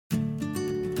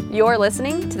You're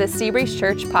listening to the Seabreeze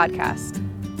Church podcast.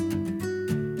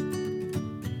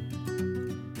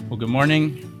 Well, good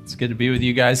morning. It's good to be with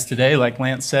you guys today. Like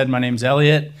Lance said, my name's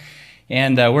Elliot,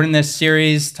 and we're in this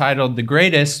series titled The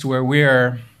Greatest, where we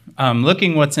are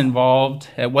looking what's involved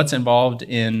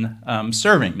in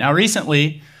serving. Now,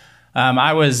 recently,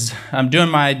 I'm doing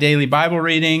my daily Bible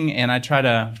reading, and I tried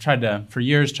to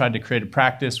create a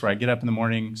practice where I get up in the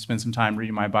morning, spend some time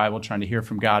reading my Bible, trying to hear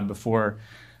from God before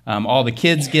all the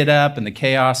kids get up and the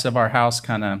chaos of our house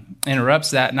kind of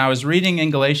interrupts that. And I was reading in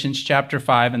Galatians chapter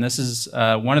 5, and this is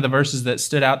one of the verses that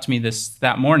stood out to me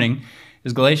that morning,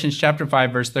 is Galatians chapter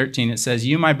 5, verse 13. It says,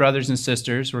 "You, my brothers and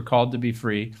sisters, were called to be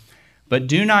free, but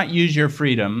do not use your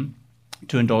freedom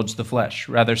to indulge the flesh.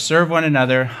 Rather, serve one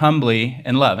another humbly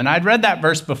in love." And I'd read that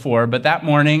verse before, but that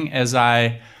morning, as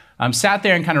I sat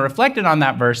there and kind of reflected on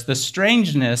that verse, the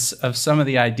strangeness of some of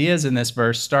the ideas in this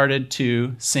verse started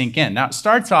to sink in. Now, it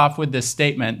starts off with this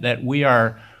statement that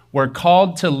we're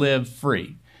called to live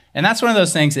free. And that's one of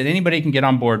those things that anybody can get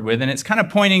on board with. And it's kind of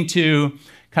pointing to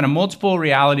kind of multiple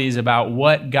realities about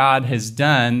what God has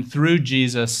done through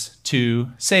Jesus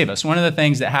to save us. One of the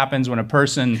things that happens when a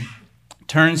person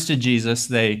turns to Jesus,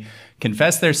 they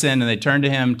confess their sin and they turn to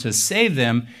him to save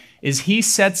them, is he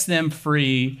sets them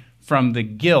free from the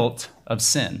guilt of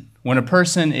sin. When a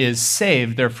person is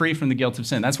saved, they're free from the guilt of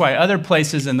sin. That's why other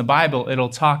places in the Bible, it'll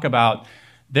talk about,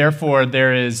 therefore,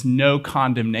 there is no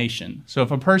condemnation. So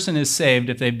if a person is saved,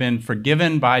 if they've been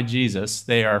forgiven by Jesus,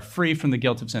 they are free from the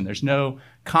guilt of sin. There's no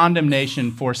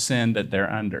condemnation for sin that they're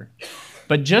under.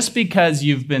 But just because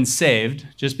you've been saved,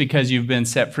 just because you've been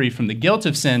set free from the guilt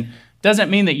of sin,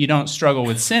 doesn't mean that you don't struggle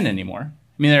with sin anymore.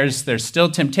 I mean, there's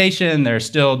still temptation, there's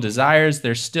still desires,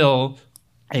 there's still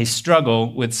a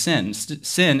struggle with sin.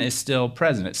 Sin is still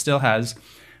present. It still has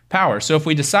power. So if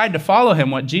we decide to follow him,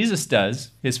 what Jesus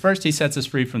does is first he sets us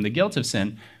free from the guilt of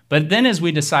sin, but then as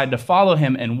we decide to follow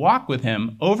him and walk with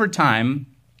him, over time,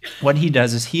 what he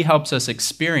does is he helps us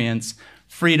experience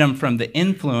freedom from the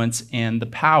influence and the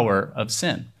power of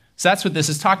sin. So that's what this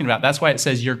is talking about. That's why it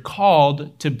says you're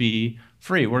called to be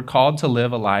free. We're called to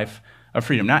live a life of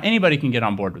freedom. Now, anybody can get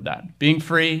on board with that. Being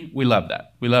free, we love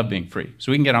that. We love being free.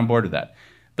 So we can get on board with that.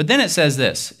 But then it says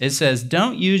this. It says,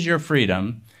 don't use your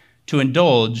freedom to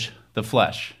indulge the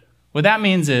flesh. What that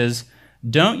means is,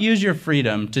 don't use your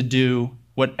freedom to do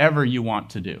whatever you want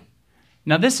to do.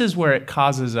 Now, this is where it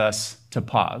causes us to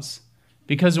pause.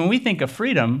 Because when we think of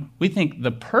freedom, we think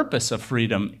the purpose of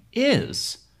freedom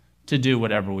is to do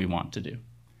whatever we want to do.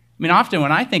 I mean, often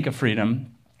when I think of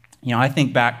freedom, I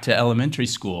think back to elementary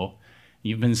school.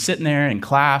 You've been sitting there in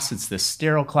class, it's this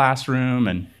sterile classroom,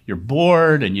 and you're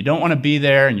bored, and you don't want to be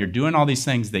there, and you're doing all these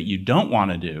things that you don't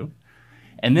want to do.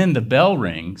 And then the bell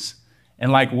rings,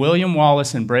 and like William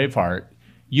Wallace in Braveheart,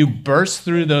 you burst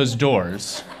through those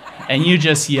doors, and you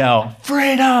just yell,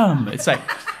 "Freedom!" It's like,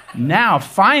 now,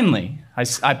 finally,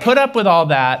 I put up with all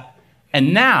that,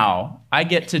 and now I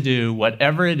get to do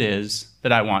whatever it is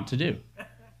that I want to do. I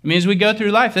mean, as we go through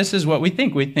life, this is what we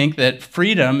think. We think that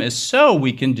freedom is so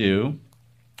we can do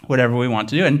whatever we want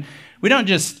to do. And we don't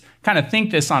just kind of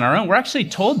think this on our own. We're actually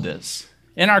told this.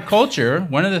 In our culture,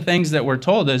 one of the things that we're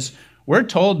told is we're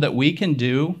told that we can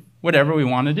do whatever we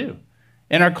want to do.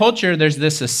 In our culture, there's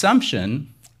this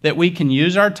assumption that we can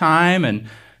use our time, and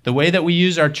the way that we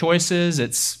use our choices,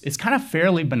 it's kind of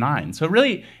fairly benign. So it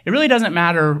really doesn't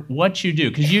matter what you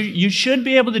do, because you should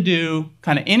be able to do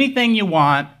kind of anything you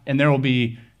want, and there will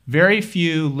be very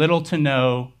few, little to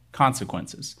no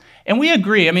consequences. And we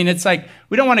agree. I mean, it's like,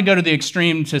 we don't want to go to the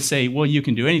extreme to say, well, you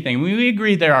can do anything. I mean, we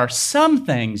agree there are some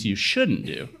things you shouldn't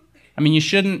do. I mean, you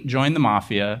shouldn't join the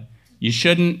mafia. You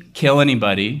shouldn't kill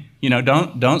anybody.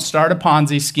 Don't start a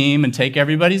Ponzi scheme and take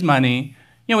everybody's money.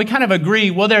 We kind of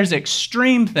agree, well, there's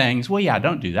extreme things. Well, yeah,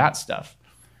 don't do that stuff.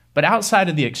 But outside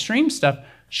of the extreme stuff,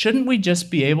 shouldn't we just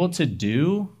be able to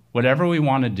do whatever we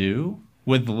want to do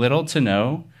with little to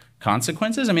no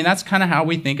consequences? I mean, that's kind of how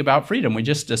we think about freedom. We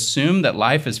just assume that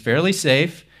life is fairly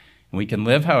safe and we can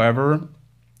live however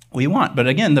we want. But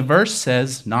again, the verse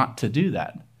says not to do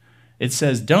that. It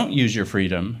says don't use your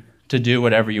freedom to do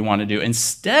whatever you want to do.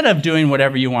 Instead of doing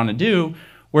whatever you want to do,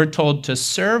 we're told to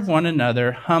serve one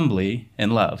another humbly in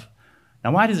love.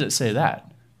 Now, why does it say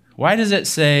that? Why does it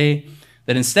say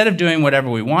that instead of doing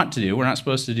whatever we want to do, we're not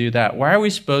supposed to do that? Why are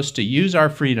we supposed to use our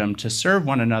freedom to serve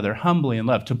one another humbly in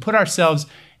love, to put ourselves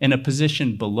in a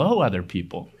position below other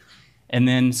people and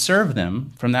then serve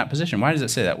them from that position? Why does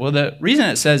it say that? Well, the reason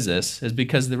it says this is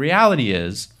because the reality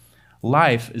is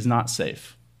life is not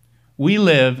safe. We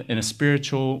live in a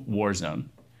spiritual war zone.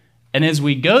 And as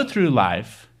we go through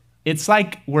life, it's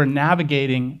like we're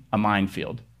navigating a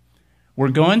minefield. We're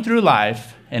going through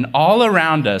life, and all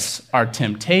around us are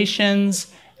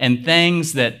temptations and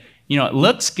things that, it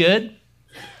looks good.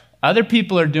 Other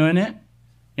people are doing it.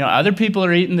 Other people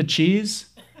are eating the cheese.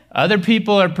 Other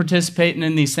people are participating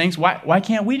in these things. Why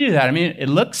can't we do that? I mean, it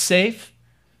looks safe,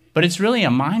 but it's really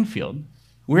a minefield.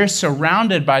 We're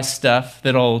surrounded by stuff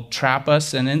that'll trap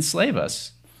us and enslave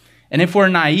us. And if we're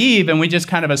naive and we just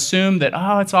kind of assume that,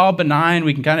 it's all benign,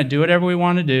 we can kind of do whatever we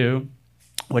want to do,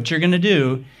 what you're going to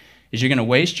do is you're going to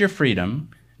waste your freedom.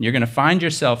 You're going to find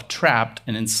yourself trapped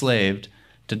and enslaved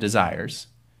to desires.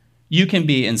 You can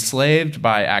be enslaved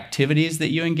by activities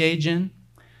that you engage in.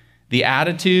 The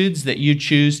attitudes that you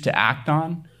choose to act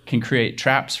on can create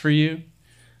traps for you.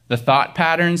 The thought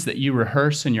patterns that you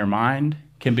rehearse in your mind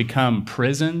can become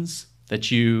prisons that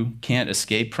you can't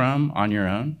escape from on your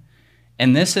own.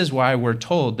 And this is why we're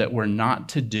told that we're not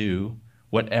to do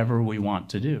whatever we want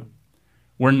to do.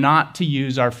 We're not to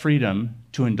use our freedom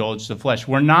to indulge the flesh.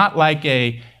 We're not like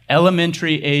a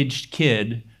elementary-aged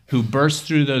kid who bursts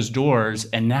through those doors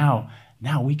and now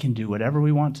we can do whatever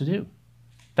we want to do.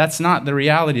 That's not the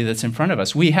reality that's in front of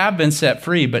us. We have been set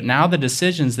free, but now the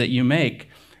decisions that you make,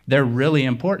 they're really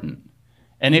important.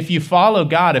 And if you follow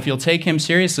God, if you'll take him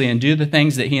seriously and do the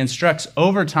things that he instructs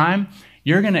over time,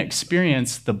 you're going to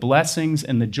experience the blessings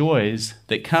and the joys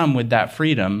that come with that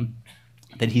freedom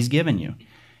that he's given you.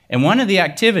 And one of the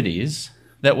activities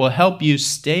that will help you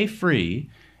stay free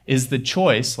is the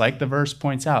choice, like the verse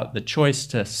points out, the choice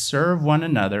to serve one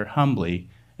another humbly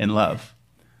in love.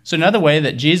 So another way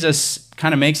that Jesus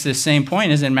kind of makes this same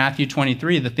point is in Matthew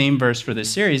 23, the theme verse for this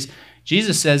series.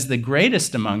 Jesus says, the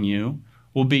greatest among you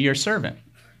will be your servant.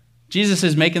 Jesus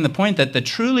is making the point that the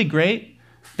truly great,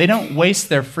 they don't waste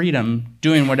their freedom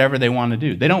doing whatever they want to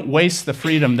do. They don't waste the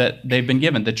freedom that they've been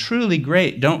given. The truly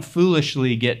great don't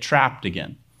foolishly get trapped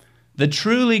again. The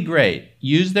truly great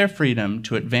use their freedom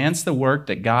to advance the work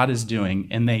that God is doing,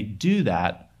 and they do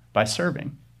that by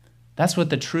serving. That's what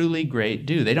the truly great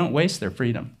do. They don't waste their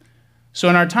freedom. So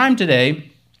in our time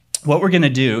today, what we're going to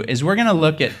do is we're going to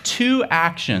look at two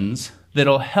actions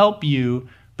that'll help you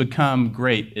become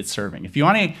great at serving. If you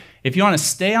want to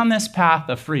stay on this path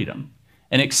of freedom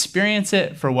and experience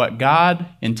it for what God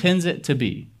intends it to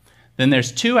be, then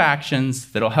there's two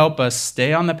actions that'll help us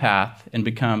stay on the path and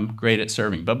become great at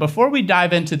serving. But before we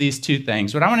dive into these two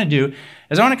things, what I want to do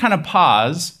is I want to kind of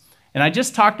pause. And I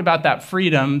just talked about that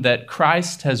freedom that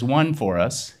Christ has won for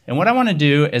us. And what I want to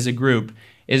do as a group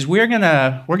is we're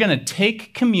gonna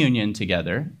take communion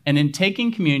together. And in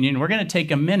taking communion, we're going to take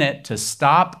a minute to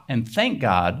stop and thank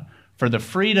God for the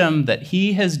freedom that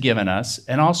he has given us,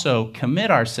 and also commit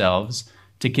ourselves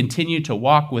to continue to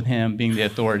walk with him being the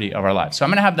authority of our lives. So I'm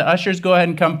going to have the ushers go ahead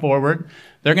and come forward.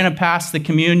 They're going to pass the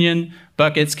communion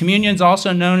buckets. Communion is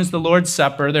also known as the Lord's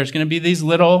Supper. There's going to be these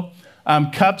little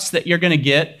cups that you're going to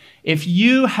get. If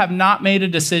you have not made a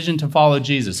decision to follow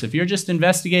Jesus, if you're just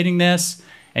investigating this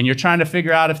and you're trying to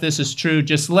figure out if this is true,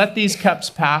 just let these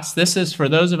cups pass. This is for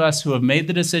those of us who have made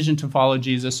the decision to follow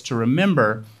Jesus, to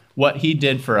remember what he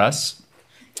did for us.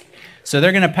 So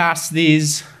they're going to pass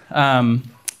these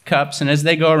cups, and as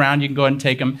they go around, you can go ahead and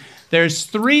take them. There's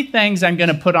three things I'm going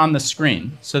to put on the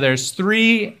screen. So there's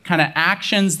three kind of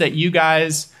actions that you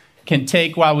guys can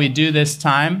take while we do this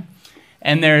time.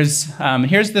 And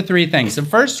here's the three things. The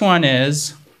first one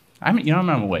is, I'm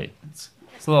going to wait.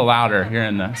 It's a little louder here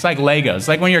it's like Legos. It's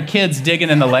like when your kid's digging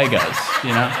in the Legos,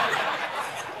 you know?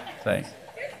 It's like,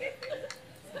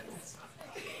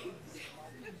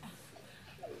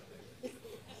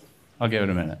 I'll give it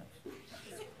a minute.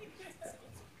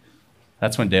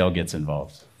 That's when Dale gets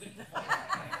involved.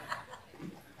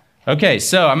 Okay,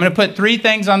 so I'm going to put three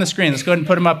things on the screen. Let's go ahead and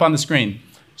put them up on the screen.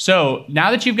 So now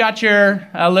that you've got your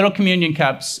little communion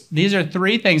cups, these are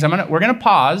three things. We're going to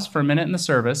pause for a minute in the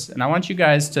service, and I want you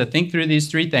guys to think through these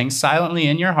three things silently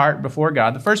in your heart before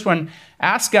God. The first one,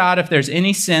 ask God if there's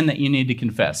any sin that you need to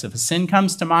confess. If a sin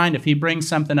comes to mind, if he brings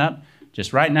something up,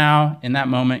 just right now, in that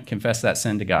moment, confess that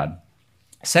sin to God.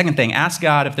 Second thing, ask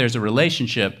God if there's a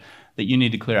relationship that you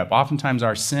need to clear up. Oftentimes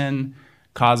our sin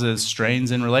causes strains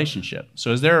in relationship.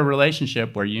 So is there a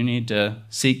relationship where you need to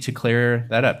seek to clear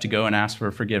that up, to go and ask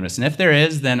for forgiveness? And if there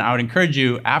is, then I would encourage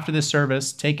you after this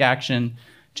service, take action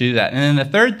to do that. And then the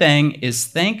third thing is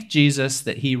thank Jesus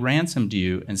that he ransomed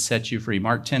you and set you free.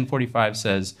 Mark 10:45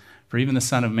 says, for even the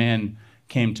Son of Man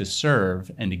came to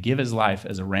serve and to give his life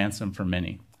as a ransom for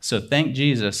many. So thank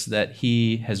Jesus that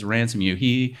he has ransomed you.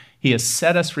 He has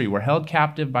set us free. We're held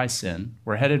captive by sin.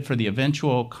 We're headed for the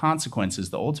eventual consequences,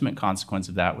 the ultimate consequence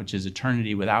of that, which is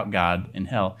eternity without God in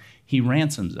hell. He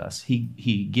ransoms us.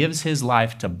 He gives his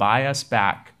life to buy us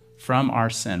back from our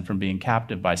sin, from being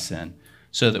captive by sin,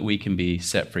 so that we can be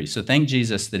set free. So thank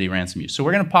Jesus that he ransomed you. So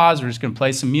we're going to pause. We're just going to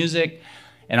play some music,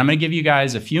 and I'm going to give you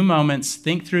guys a few moments.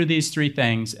 Think through these three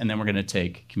things, and then we're going to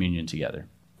take communion together.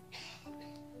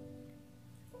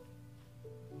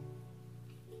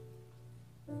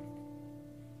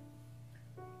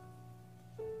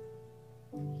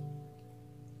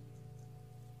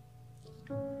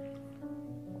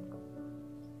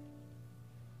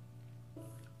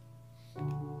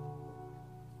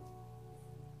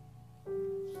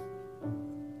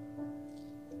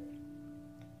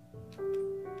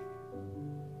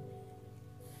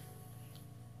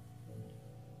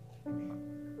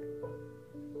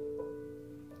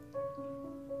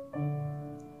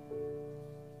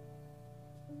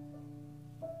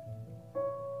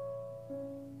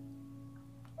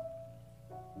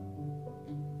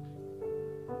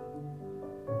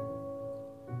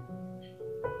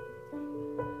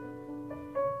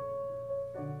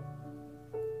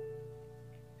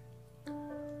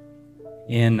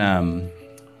 In 1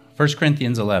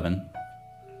 Corinthians 11,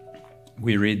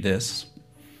 we read this.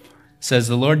 It says,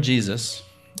 "The Lord Jesus,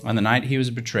 on the night he was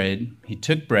betrayed, he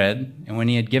took bread, and when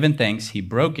he had given thanks, he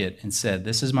broke it and said,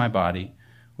 'This is my body,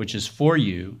 which is for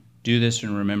you. Do this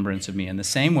in remembrance of me.' In the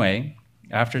same way,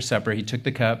 after supper, he took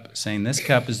the cup, saying, 'This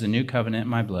cup is the new covenant in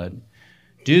my blood.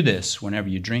 Do this whenever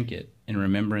you drink it in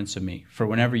remembrance of me. For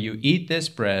whenever you eat this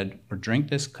bread or drink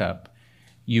this cup,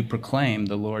 you proclaim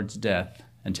the Lord's death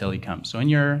until he comes.'" So in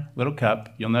your little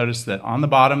cup, you'll notice that on the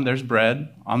bottom there's bread,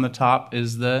 on the top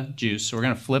is the juice. So we're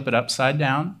going to flip it upside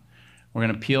down. We're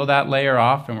going to peel that layer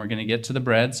off, and we're going to get to the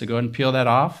bread. So go ahead and peel that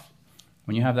off.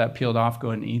 When you have that peeled off, go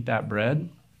ahead and eat that bread.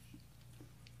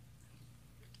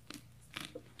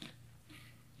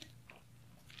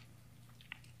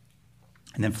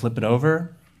 And then flip it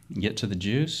over and get to the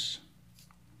juice.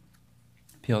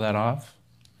 Peel that off.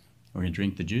 We're going to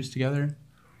drink the juice together.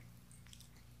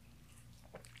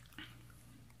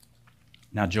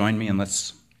 Now join me and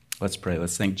let's pray.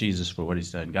 Let's thank Jesus for what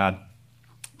he's done. God,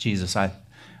 Jesus, I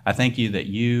thank you that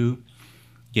you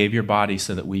gave your body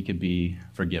so that we could be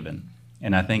forgiven.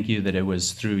 And I thank you that it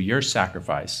was through your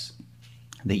sacrifice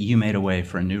that you made a way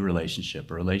for a new relationship,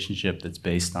 a relationship that's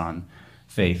based on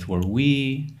faith, where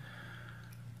we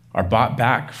are bought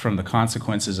back from the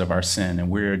consequences of our sin and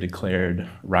we're declared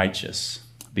righteous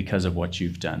because of what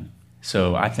you've done.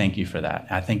 So I thank you for that.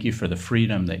 I thank you for the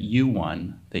freedom that you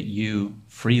won, that you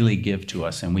freely give to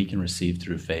us and we can receive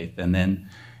through faith. And then,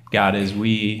 God, as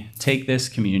we take this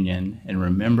communion and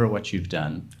remember what you've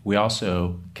done, we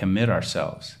also commit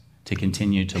ourselves to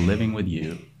continue to living with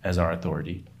you as our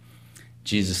authority. In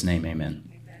Jesus' name, amen.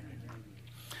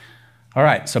 All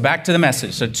right, so back to the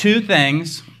message. So two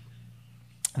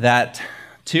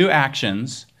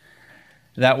actions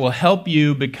that will help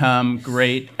you become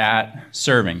great at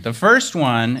serving. The first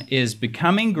one is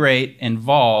becoming great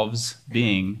involves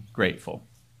being grateful.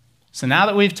 So now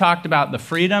that we've talked about the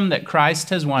freedom that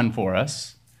Christ has won for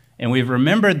us, and we've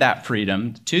remembered that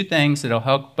freedom, two things that will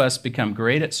help us become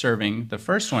great at serving. The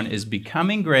first one is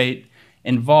becoming great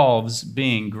involves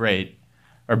being great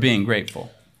or being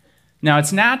grateful. Now,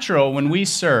 it's natural when we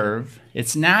serve,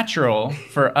 it's natural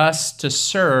for us to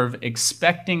serve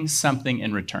expecting something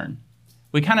in return.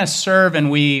 We kind of serve and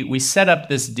we set up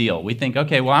this deal. We think,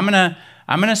 okay, well, I'm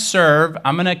gonna serve,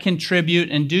 I'm gonna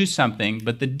contribute and do something,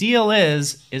 but the deal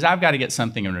is I've got to get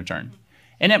something in return.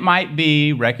 And it might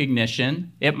be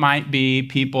recognition, it might be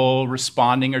people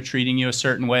responding or treating you a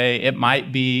certain way, it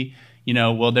might be,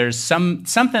 well, there's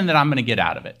something that I'm gonna get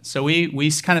out of it. So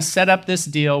we kind of set up this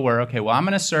deal where, okay, well, I'm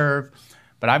gonna serve,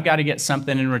 but I've got to get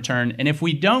something in return. And if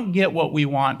we don't get what we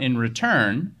want in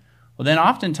return, well, then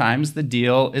oftentimes the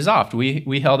deal is off.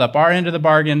 We held up our end of the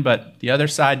bargain, but the other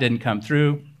side didn't come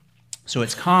through. So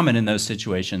it's common in those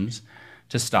situations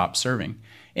to stop serving.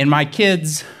 In my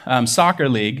kids' soccer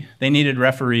league, they needed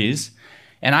referees.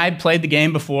 And I had played the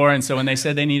game before, and so when they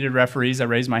said they needed referees, I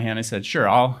raised my hand. I said, sure,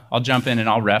 I'll jump in and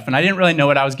I'll ref. And I didn't really know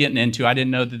what I was getting into. I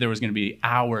didn't know that there was going to be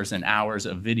hours and hours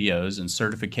of videos and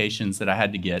certifications that I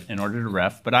had to get in order to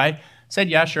ref. But I said,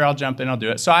 yeah, sure, I'll jump in, I'll do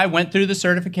it. So I went through the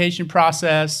certification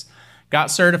process, got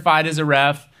certified as a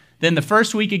ref. Then the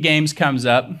first week of games comes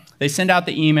up. They send out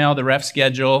the email, the ref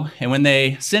schedule, and when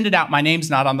they send it out, my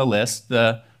name's not on the list.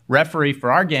 The referee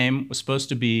for our game was supposed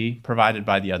to be provided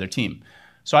by the other team.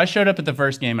 So I showed up at the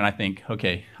first game and I think,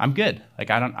 okay, I'm good. Like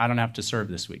I don't have to serve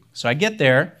this week. So I get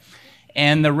there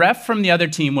and the ref from the other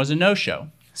team was a no-show.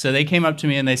 So they came up to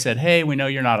me and they said, hey, we know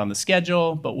you're not on the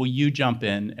schedule, but will you jump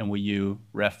in and will you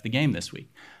ref the game this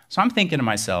week? So I'm thinking to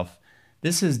myself,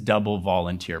 this is double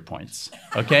volunteer points,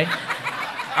 okay?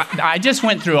 I just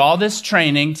went through all this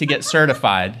training to get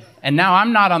certified and now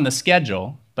I'm not on the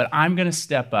schedule, but but I'm going to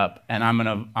step up and I'm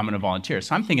going to volunteer.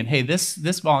 So I'm thinking, hey, this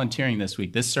volunteering this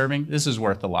week, this serving, this is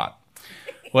worth a lot.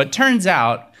 Well, it turns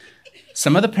out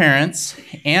some of the parents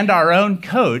and our own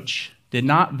coach did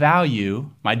not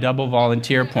value my double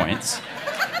volunteer points.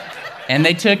 And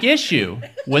they took issue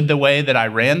with the way that I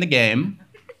ran the game,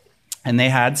 and they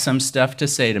had some stuff to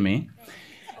say to me.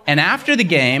 And after the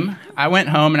game, I went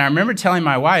home, and I remember telling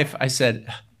my wife, I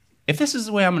said, if this is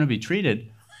the way I'm going to be treated,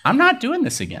 I'm not doing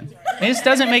this again. This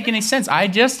doesn't make any sense. I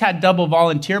just had double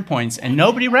volunteer points, and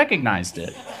nobody recognized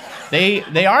it.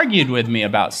 They argued with me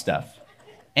about stuff.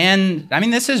 And, I mean,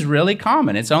 this is really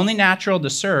common. It's only natural to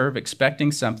serve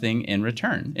expecting something in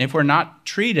return. If we're not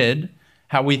treated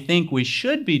how we think we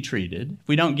should be treated, if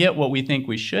we don't get what we think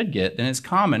we should get, then it's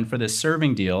common for this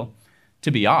serving deal to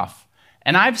be off.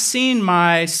 And I've seen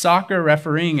my soccer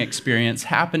refereeing experience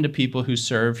happen to people who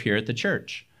serve here at the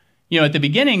church. You know, at the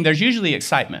beginning, there's usually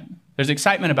excitement. There's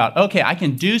excitement about, okay, I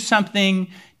can do something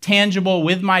tangible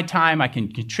with my time. I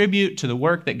can contribute to the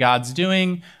work that God's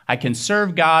doing. I can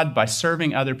serve God by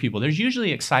serving other people. There's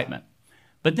usually excitement.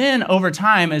 But then over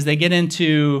time, as they get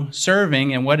into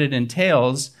serving and what it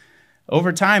entails,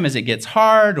 over time, as it gets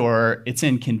hard or it's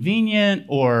inconvenient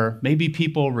or maybe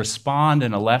people respond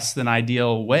in a less than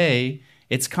ideal way,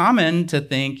 it's common to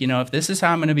think, you know, if this is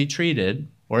how I'm going to be treated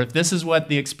or if this is what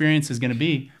the experience is going to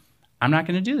be, I'm not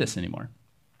going to do this anymore.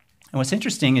 And what's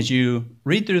interesting as you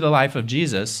read through the life of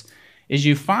Jesus is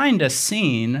you find a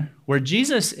scene where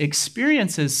Jesus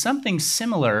experiences something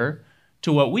similar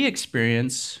to what we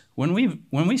experience when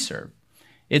we serve.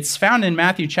 It's found in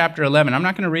Matthew chapter 11. I'm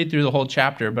not going to read through the whole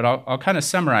chapter, but I'll kind of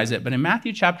summarize it. But in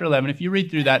Matthew chapter 11, if you read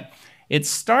through that, it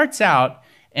starts out,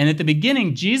 and at the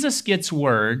beginning, Jesus gets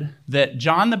word that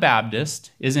John the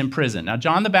Baptist is in prison. Now,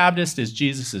 John the Baptist is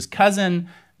Jesus' cousin.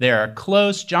 They're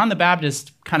close. John the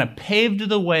Baptist kind of paved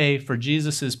the way for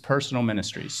Jesus' personal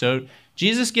ministry. So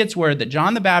Jesus gets word that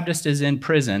John the Baptist is in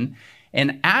prison,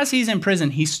 and as he's in prison,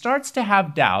 he starts to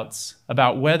have doubts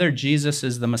about whether Jesus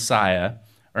is the Messiah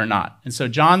or not. And so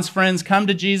John's friends come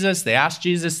to Jesus, they ask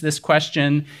Jesus this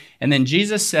question, and then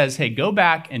Jesus says, hey, go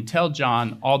back and tell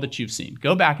John all that you've seen.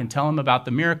 Go back and tell him about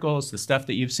the miracles, the stuff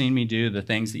that you've seen me do, the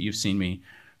things that you've seen me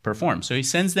perform. So he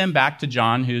sends them back to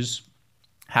John, who's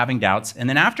having doubts. And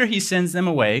then after he sends them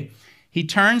away, he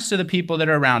turns to the people that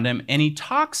are around him, and he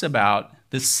talks about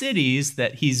the cities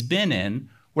that he's been in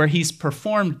where he's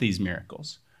performed these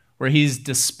miracles, where he's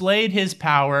displayed his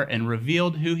power and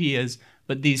revealed who he is,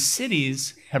 but these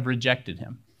cities have rejected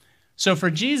him. So for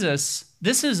Jesus,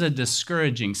 this is a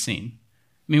discouraging scene.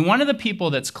 I mean, one of the people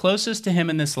that's closest to him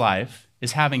in this life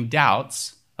is having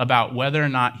doubts about whether or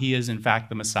not he is in fact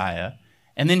the Messiah.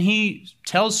 And then he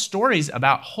tells stories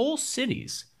about whole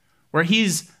cities where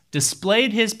he's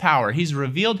displayed his power, he's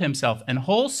revealed himself, and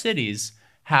whole cities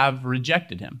have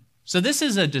rejected him. So this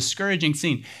is a discouraging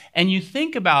scene. And you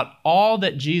think about all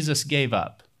that Jesus gave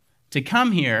up to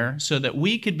come here so that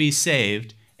we could be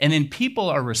saved, and then people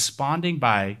are responding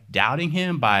by doubting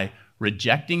him, by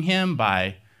rejecting him,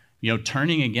 by,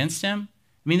 turning against him.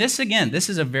 I mean, this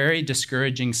is a very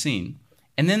discouraging scene.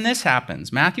 And then this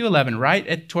happens. Matthew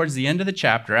 11, towards the end of the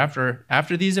chapter,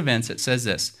 after these events, it says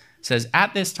this. It says,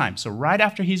 at this time, so right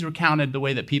after he's recounted the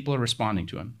way that people are responding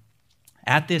to him,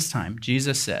 at this time,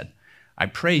 Jesus said, I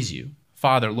praise you,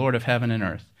 Father, Lord of heaven and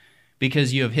earth,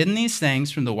 because you have hidden these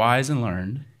things from the wise and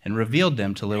learned and revealed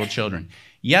them to little children.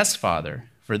 Yes, Father,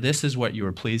 for this is what you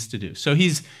are pleased to do. So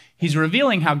he's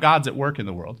revealing how God's at work in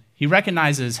the world. He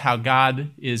recognizes how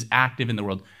God is active in the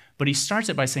world. But he starts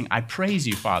it by saying, I praise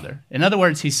you, Father. In other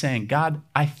words, he's saying, God,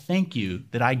 I thank you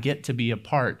that I get to be a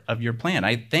part of your plan.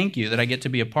 I thank you that I get to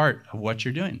be a part of what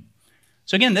you're doing.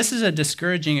 So again, this is a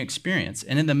discouraging experience.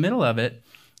 And in the middle of it,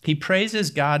 he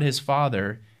praises God, his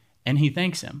Father, and he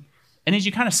thanks him. And as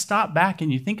you kind of stop back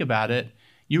and you think about it,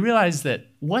 you realize that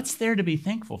what's there to be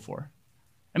thankful for?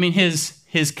 I mean,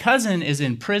 his cousin is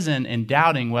in prison and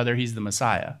doubting whether he's the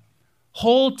Messiah.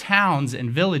 Whole towns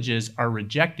and villages are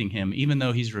rejecting him, even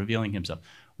though he's revealing himself.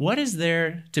 What is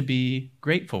there to be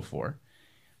grateful for?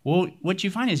 Well, what you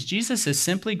find is Jesus is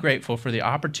simply grateful for the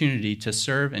opportunity to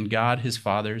serve in God, his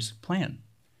Father's plan.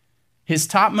 His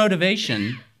top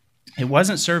motivation, it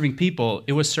wasn't serving people,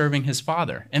 it was serving his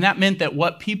Father. And that meant that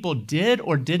what people did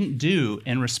or didn't do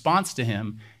in response to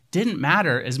him didn't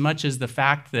matter as much as the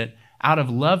fact that out of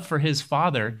love for his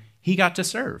Father, he got to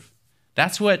serve.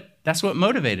 That's what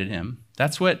motivated him.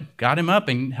 That's what got him up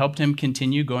and helped him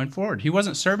continue going forward. He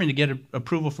wasn't serving to get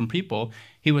approval from people.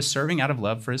 He was serving out of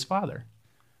love for his Father.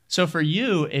 So for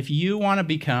you, if you want to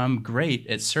become great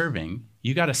at serving,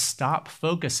 you got to stop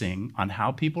focusing on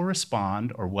how people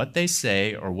respond or what they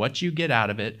say or what you get out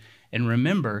of it. And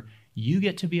remember, you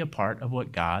get to be a part of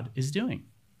what God is doing.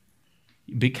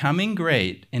 Becoming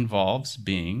great involves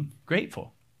being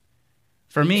grateful.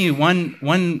 For me,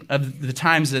 one of the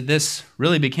times that this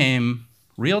really became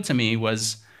real to me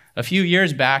was a few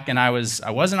years back, and I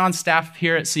wasn't on staff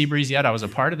here at Seabreeze yet. I was a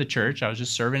part of the church. I was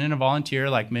just serving in a volunteer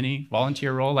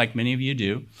role like many of you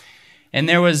do. And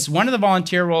there was one of the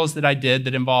volunteer roles that I did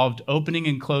that involved opening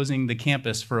and closing the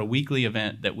campus for a weekly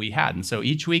event that we had. And so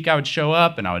each week I would show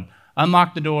up and I would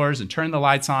unlock the doors and turn the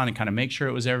lights on and kind of make sure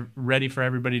it was ready for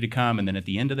everybody to come. And then at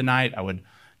the end of the night, I would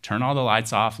turn all the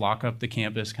lights off, lock up the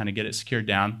campus, kind of get it secured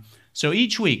down. So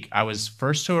each week I was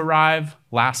first to arrive,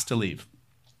 last to leave.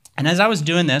 And as I was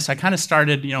doing this, I kind of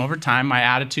started, over time, my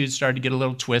attitude started to get a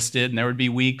little twisted, and there would be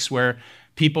weeks where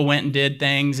people went and did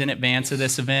things in advance of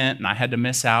this event, and I had to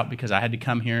miss out because I had to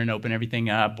come here and open everything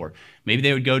up, or maybe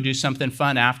they would go do something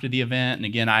fun after the event, and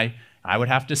again, I would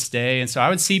have to stay. And so I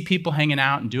would see people hanging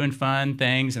out and doing fun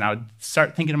things, and I would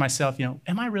start thinking to myself,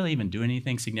 am I really even doing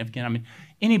anything significant? I mean,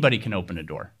 anybody can open a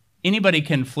door. Anybody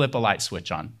can flip a light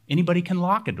switch on. Anybody can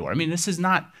lock a door. I mean, this is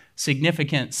not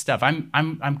significant stuff.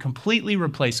 I'm completely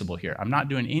replaceable here. I'm not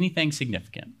doing anything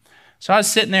significant. So I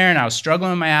was sitting there and I was struggling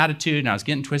with my attitude and I was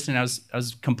getting twisted and I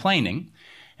was complaining.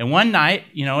 And one night,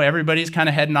 everybody's kind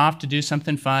of heading off to do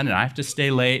something fun and I have to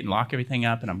stay late and lock everything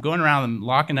up. And I'm going around and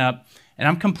locking up and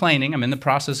I'm complaining. I'm in the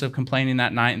process of complaining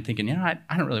that night and thinking, I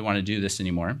don't really want to do this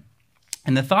anymore.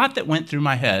 And the thought that went through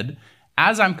my head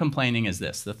as I'm complaining is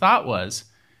this. The thought was,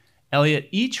 Elliot,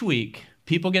 each week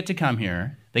people get to come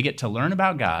here, they get to learn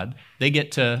about God, they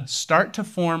get to start to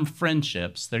form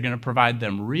friendships, they're going to provide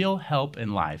them real help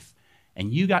in life,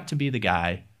 and you got to be the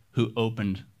guy who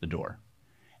opened the door.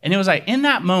 And it was like, in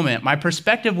that moment, my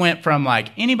perspective went from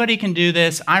like, anybody can do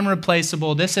this, I'm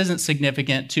replaceable, this isn't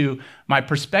significant, to my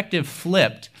perspective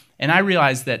flipped, and I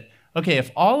realized that, okay,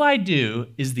 if all I do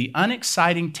is the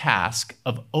unexciting task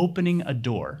of opening a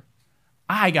door,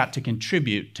 I got to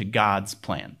contribute to God's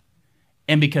plan.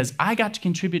 And because I got to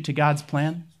contribute to God's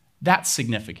plan, that's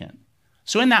significant.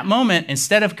 So in that moment,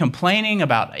 instead of complaining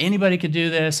about anybody could do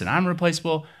this and I'm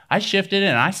replaceable, I shifted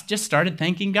and I just started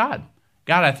thanking God.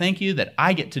 God, I thank you that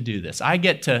I get to do this. I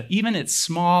get to, even it's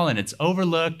small and it's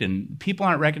overlooked and people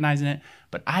aren't recognizing it,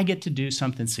 but I get to do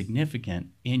something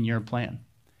significant in your plan.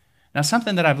 Now,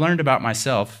 something that I've learned about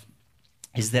myself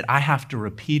is that I have to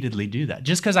repeatedly do that.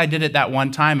 Just because I did it that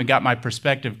one time and got my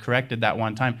perspective corrected that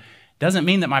one time, doesn't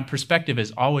mean that my perspective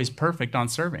is always perfect on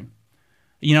serving.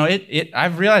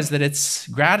 I've realized that it's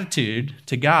gratitude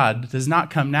to God does not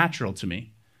come natural to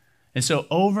me. And so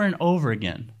over and over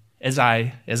again, as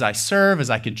I serve,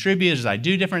 as I contribute, as I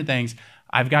do different things,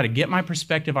 I've got to get my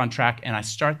perspective on track, and I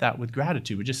start that with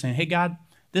gratitude. We're just saying, hey, God,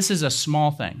 this is a small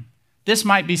thing. This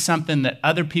might be something that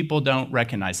other people don't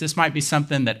recognize. This might be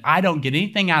something that I don't get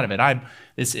anything out of it.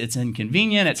 It's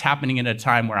inconvenient. It's happening at a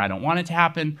time where I don't want it to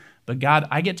happen. But God,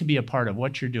 I get to be a part of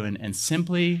what you're doing. And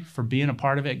simply for being a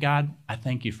part of it, God, I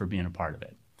thank you for being a part of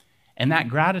it. And that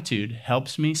gratitude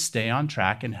helps me stay on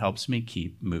track and helps me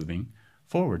keep moving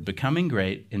forward. Becoming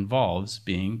great involves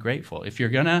being grateful. If you're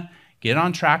going to get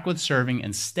on track with serving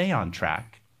and stay on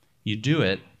track, you do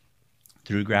it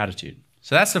through gratitude.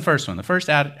 So that's the first one. The first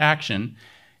action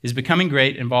is becoming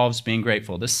great involves being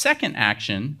grateful. The second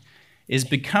action is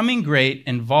becoming great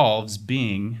involves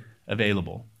being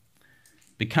available.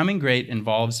 Becoming great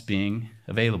involves being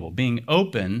available, being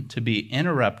open to be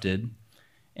interrupted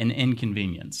and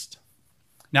inconvenienced.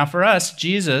 Now for us,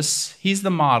 Jesus, he's the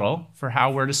model for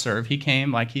how we're to serve. He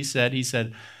came, like he said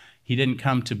he didn't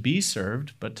come to be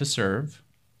served, but to serve.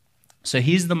 So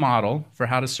he's the model for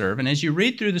how to serve. And as you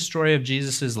read through the story of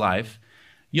Jesus' life,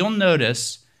 you'll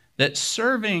notice that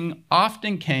serving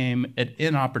often came at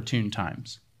inopportune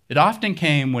times. It often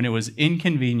came when it was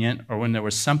inconvenient or when there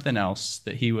was something else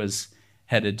that he was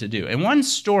headed to do. And one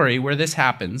story where this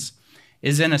happens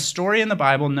is in a story in the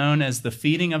Bible known as the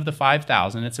feeding of the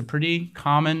 5,000. It's a pretty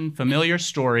common, familiar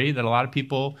story that a lot of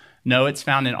people know. It's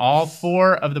found in all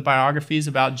four of the biographies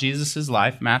about Jesus'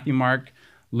 life, Matthew, Mark,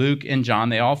 Luke, and John.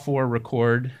 They all four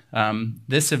record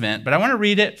this event. But I want to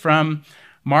read it from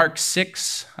Mark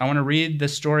 6. I want to read the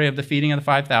story of the feeding of the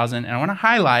 5,000, and I want to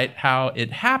highlight how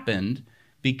it happened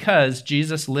because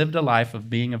Jesus lived a life of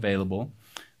being available,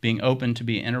 being open to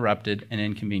be interrupted and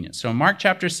inconvenienced. So in Mark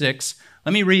chapter 6,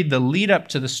 let me read the lead up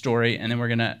to the story, and then we're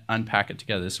going to unpack it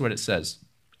together. This is what it says.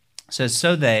 It says,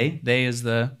 so they is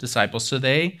the disciples,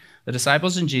 the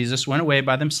disciples and Jesus went away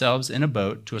by themselves in a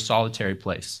boat to a solitary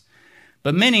place.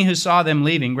 But many who saw them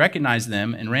leaving recognized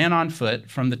them and ran on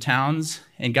foot from the towns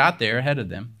and got there ahead of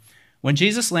them. When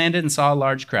Jesus landed and saw a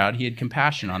large crowd, he had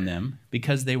compassion on them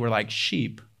because they were like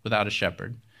sheep without a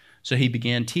shepherd. So he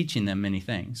began teaching them many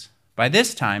things. By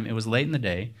this time, it was late in the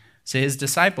day, so his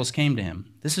disciples came to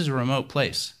him. "This is a remote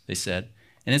place," they said,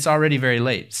 "and it's already very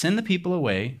late. Send the people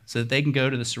away so that they can go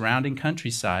to the surrounding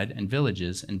countryside and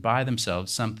villages and buy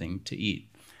themselves something to eat."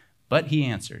 But he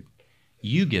answered,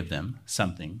 "You give them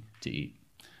something to eat."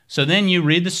 So then you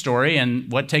read the story,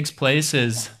 and what takes place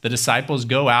is the disciples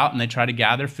go out and they try to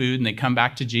gather food, and they come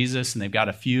back to Jesus, and they've got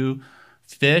a few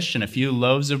fish and a few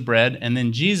loaves of bread, and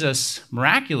then Jesus,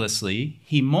 miraculously,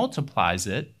 he multiplies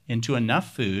it into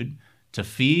enough food to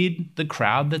feed the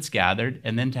crowd that's gathered,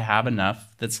 and then to have enough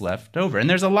that's left over. And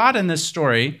there's a lot in this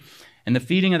story and the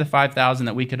feeding of the 5,000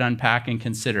 that we could unpack and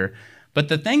consider. But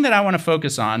the thing that I want to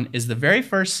focus on is the very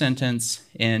first sentence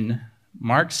in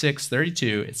Mark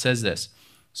 6:32. It says this: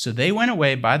 "So they went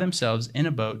away by themselves in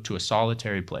a boat to a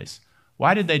solitary place."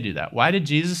 Why did they do that? Why did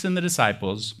Jesus and the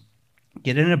disciples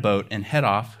get in a boat and head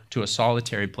off to a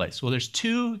solitary place? Well, there's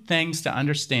two things to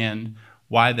understand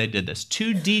why they did this,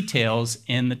 two details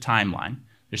in the timeline.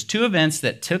 There's two events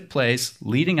that took place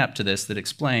leading up to this that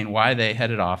explain why they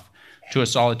headed off to a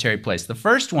solitary place. The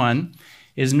first one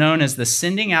is known as the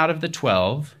sending out of the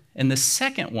 12, and the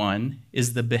second one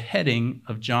is the beheading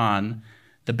of John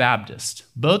the Baptist.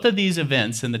 Both of these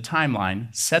events in the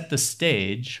timeline set the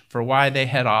stage for why they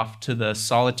head off to the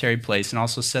solitary place, and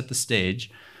also set the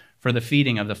stage for the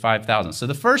feeding of the 5,000. So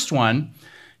the first one,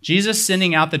 Jesus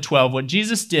sending out the 12, what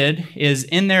Jesus did is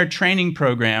in their training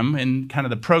program, in kind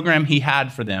of the program he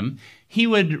had for them, he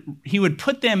would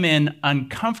put them in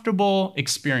uncomfortable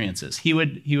experiences. He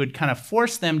would kind of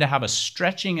force them to have a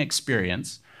stretching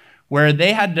experience where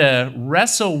they had to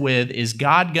wrestle with, is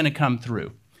God going to come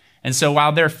through? And so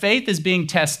while their faith is being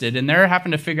tested and they're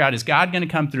having to figure out, is God going to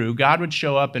come through? God would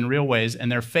show up in real ways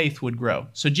and their faith would grow.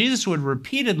 So Jesus would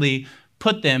repeatedly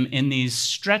put them in these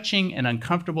stretching and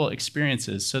uncomfortable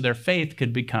experiences so their faith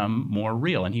could become more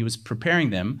real. And he was preparing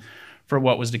them for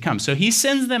what was to come. So he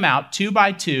sends them out 2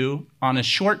 by 2 on a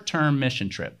short-term mission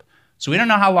trip. So we don't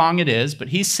know how long it is, but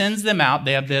he sends them out.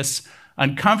 They have this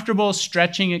uncomfortable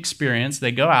stretching experience.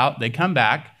 They go out, they come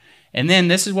back, and then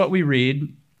this is what we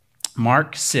read,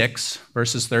 Mark 6,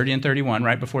 verses 30 and 31,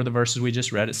 right before the verses we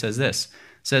just read. It says this.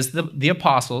 It says, the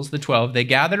apostles, the 12, they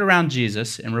gathered around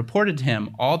Jesus and reported to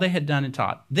him all they had done and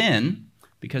taught. Then,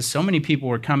 because so many people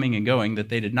were coming and going that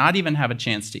they did not even have a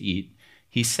chance to eat,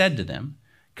 he said to them,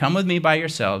 "Come with me by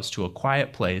yourselves to a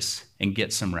quiet place and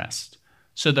get some rest."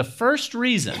 So the first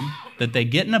reason that they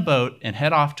get in a boat and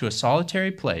head off to a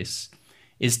solitary place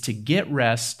is to get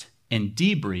rest and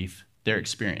debrief their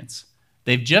experience.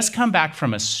 They've just come back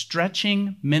from a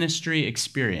stretching ministry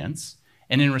experience.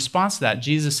 And in response to that,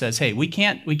 Jesus says, hey, we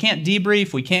can't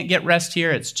debrief, we can't get rest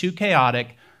here, it's too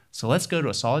chaotic, so let's go to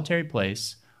a solitary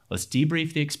place, let's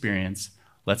debrief the experience,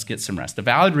 let's get some rest. A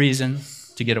valid reason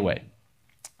to get away.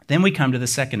 Then we come to the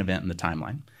second event in the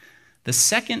timeline. The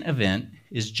second event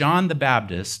is John the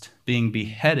Baptist being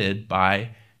beheaded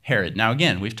by Herod. Now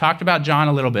again, we've talked about John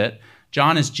a little bit.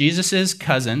 John is Jesus'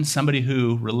 cousin, somebody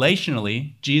who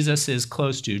relationally Jesus is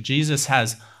close to. Jesus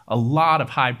has a lot of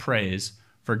high praise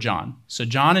for John. So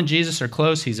John and Jesus are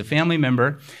close. He's a family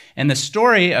member. And the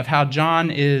story of how John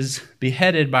is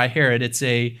beheaded by Herod, it's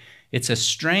a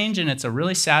strange and it's a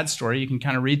really sad story. You can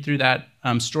kind of read through that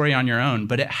story on your own.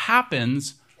 But it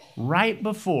happens right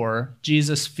before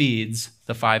Jesus feeds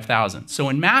the 5,000. So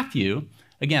in Matthew,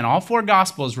 again, all 4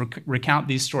 Gospels recount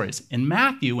these stories. In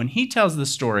Matthew, when he tells the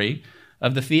story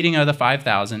of the feeding of the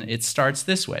 5,000, it starts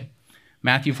this way.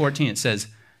 Matthew 14, it says,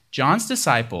 John's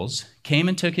disciples came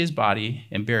and took his body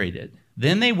and buried it.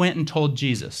 Then they went and told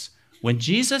Jesus. When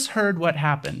Jesus heard what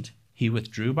happened, he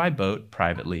withdrew by boat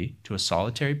privately to a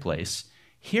solitary place.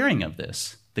 Hearing of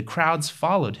this, the crowds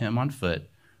followed him on foot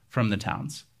from the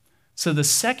towns. So the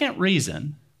second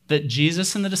reason that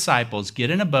Jesus and the disciples get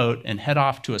in a boat and head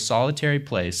off to a solitary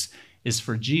place is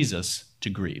for Jesus to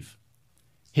grieve.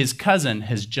 His cousin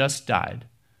has just died.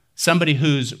 Somebody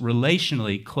who's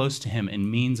relationally close to him and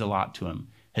means a lot to him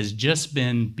has just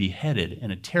been beheaded in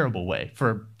a terrible way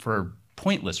for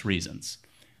pointless reasons.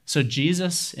 So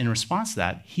Jesus, in response to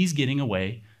that, he's getting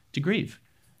away to grieve.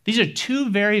 These are 2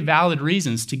 very valid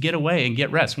reasons to get away and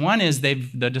get rest. One is the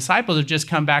disciples have just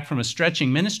come back from a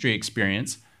stretching ministry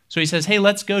experience. So he says, hey,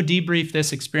 let's go debrief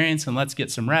this experience and let's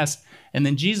get some rest. And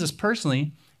then Jesus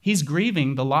personally, he's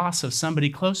grieving the loss of somebody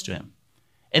close to him.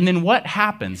 And then what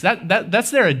happens?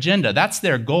 That's their agenda. That's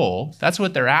their goal. That's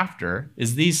what they're after,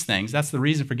 is these things. That's the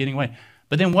reason for getting away.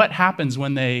 But then what happens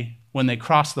when they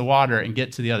cross the water and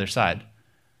get to the other side?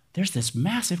 There's this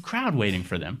massive crowd waiting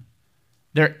for them.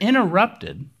 They're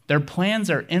interrupted. Their plans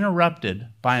are interrupted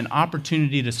by an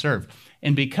opportunity to serve.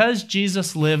 And because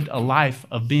Jesus lived a life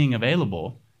of being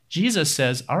available, Jesus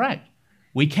says, all right,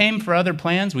 We came for other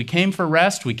plans. We came for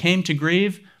rest. We came to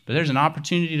grieve, but there's an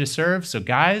opportunity to serve. So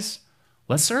guys,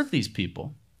 let's serve these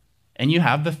people. And you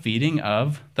have the feeding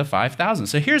of the 5,000.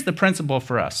 So here's the principle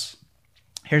for us.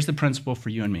 Here's the principle for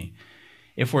you and me.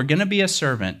 If we're going to be a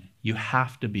servant, you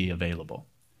have to be available.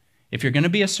 If you're going to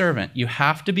be a servant, you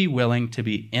have to be willing to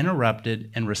be interrupted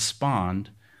and respond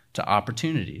to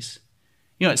opportunities.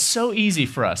 You know, it's so easy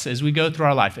for us as we go through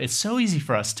our life. It's so easy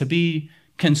for us to be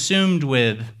consumed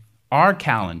with our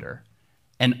calendar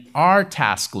and our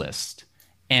task list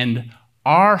and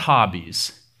our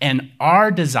hobbies and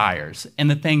our desires and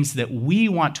the things that we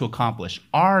want to accomplish,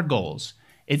 our goals.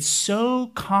 It's so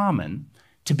common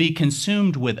to be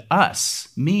consumed with us,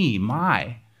 me,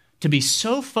 to be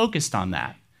so focused on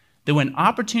that when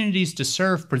opportunities to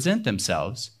serve present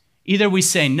themselves, either we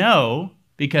say no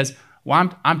because, well,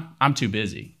 I'm too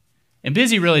busy. And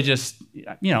busy really just,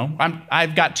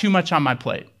 I've got too much on my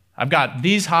plate. I've got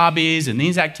these hobbies and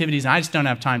these activities, and I just don't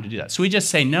have time to do that. So we just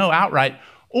say no outright,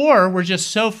 or we're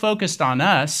just so focused on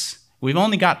us, we've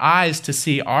only got eyes to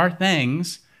see our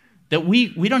things that we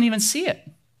don't even see it.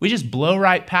 We just blow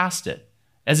right past it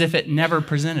as if it never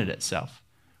presented itself.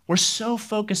 We're so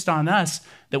focused on us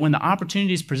that when the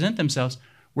opportunities present themselves,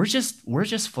 we're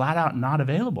just flat out not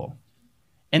available.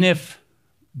 And if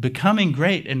becoming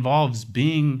great involves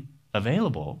being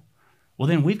available, well,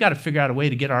 then we've got to figure out a way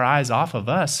to get our eyes off of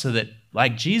us so that,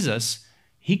 like Jesus,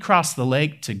 he crossed the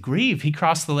lake to grieve. He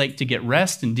crossed the lake to get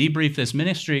rest and debrief this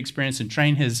ministry experience and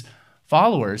train his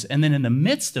followers. And then in the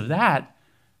midst of that,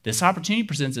 this opportunity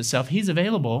presents itself. He's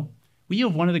available. Well, you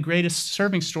have one of the greatest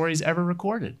serving stories ever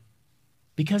recorded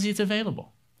because he's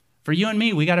available. For you and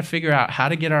me, we got to figure out how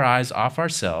to get our eyes off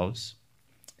ourselves,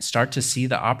 start to see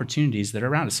the opportunities that are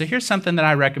around us. So here's something that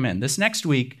I recommend. This next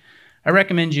week, I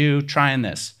recommend you trying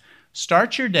this.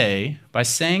 Start your day by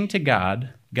saying to God,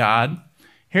 God,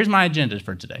 here's my agenda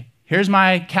for today. Here's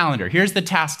my calendar. Here's the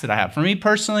tasks that I have. For me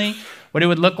personally, what it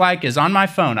would look like is on my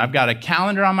phone. I've got a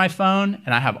calendar on my phone,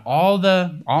 and I have all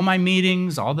my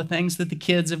meetings, all the things that the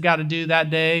kids have got to do that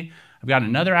day. I've got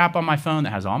another app on my phone that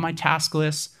has all my task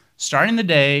lists, starting the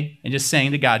day and just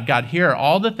saying to God, God, here are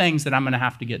all the things that I'm going to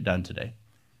have to get done today.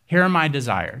 Here are my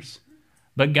desires.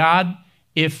 But God,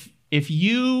 if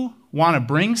you want to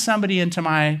bring somebody into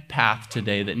my path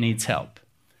today that needs help,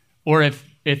 or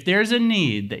if there's a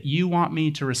need that you want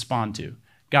me to respond to,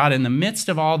 God, in the midst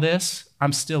of all this,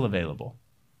 I'm still available.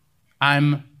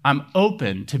 I'm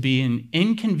open to being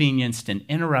inconvenienced and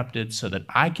interrupted so that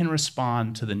I can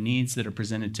respond to the needs that are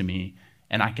presented to me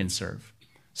and I can serve.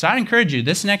 So I encourage you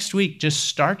this next week, just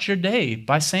start your day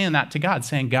by saying that to God,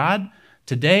 saying, God,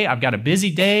 today I've got a busy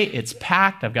day. It's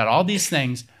packed. I've got all these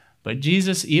things. But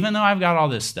Jesus, even though I've got all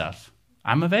this stuff,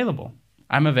 I'm available.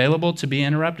 I'm available to be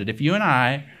interrupted. If you and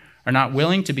I are not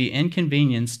willing to be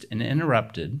inconvenienced and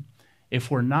interrupted, if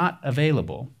we're not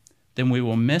available, then we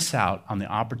will miss out on the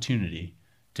opportunity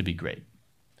to be great.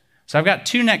 So I've got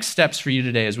two next steps for you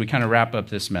today as we kind of wrap up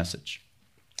this message.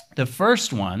 The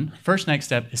first next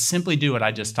step is simply do what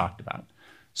I just talked about.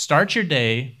 Start your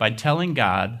day by telling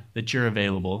God that you're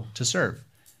available to serve.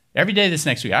 Every day this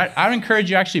next week, I would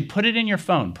encourage you actually put it in your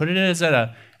phone. Put it as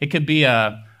it could be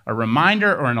a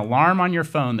reminder or an alarm on your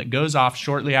phone that goes off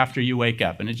shortly after you wake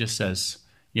up. And it just says,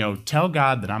 tell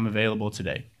God that I'm available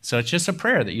today. So it's just a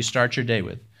prayer that you start your day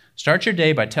with. Start your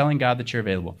day by telling God that you're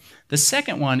available. The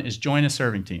second one is join a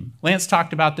serving team. Lance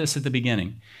talked about this at the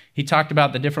beginning. He talked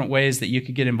about the different ways that you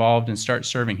could get involved and start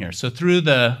serving here. So through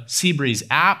the Seabreeze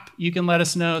app, you can let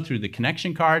us know. Through the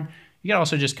connection card, you can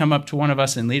also just come up to one of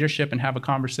us in leadership and have a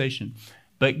conversation.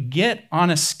 But get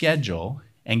on a schedule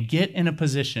and get in a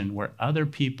position where other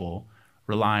people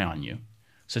rely on you.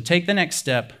 So take the next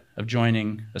step of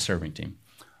joining a serving team.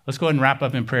 Let's go ahead and wrap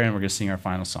up in prayer, and we're going to sing our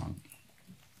final song.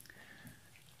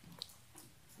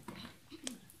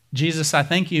 Jesus, I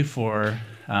thank you for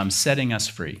setting us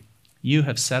free. You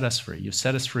have set us free. You've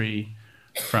set us free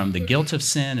from the guilt of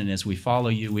sin, and as we follow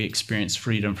you, we experience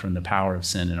freedom from the power of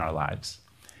sin in our lives.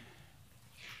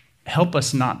 Help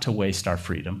us not to waste our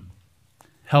freedom.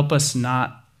 Help us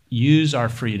not use our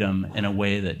freedom in a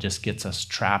way that just gets us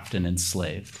trapped and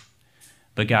enslaved.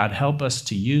 But God, help us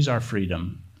to use our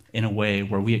freedom in a way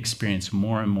where we experience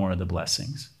more and more of the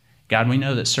blessings. God, we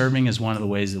know that serving is one of the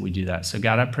ways that we do that. So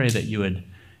God, I pray that you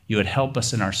would help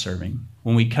us in our serving.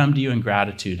 When we come to you in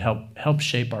gratitude, help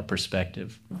shape our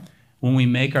perspective. When we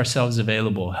make ourselves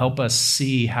available, help us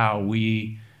see how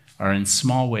we are in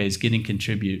small ways getting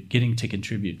to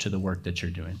contribute to the work that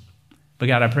you're doing. But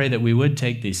God, I pray that we would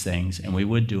take these things and we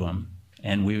would do them,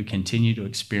 and we would continue to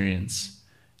experience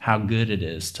how good it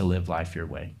is to live life your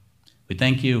way. We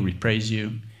thank you, we praise you.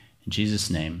 In Jesus'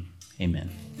 name,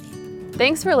 amen.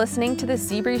 Thanks for listening to the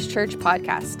Seabreeze Church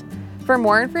podcast. For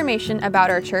more information about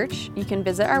our church, you can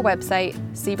visit our website,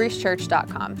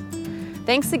 seabreezechurch.com.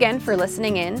 Thanks again for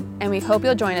listening in, and we hope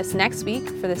you'll join us next week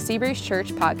for the Seabreeze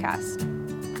Church podcast.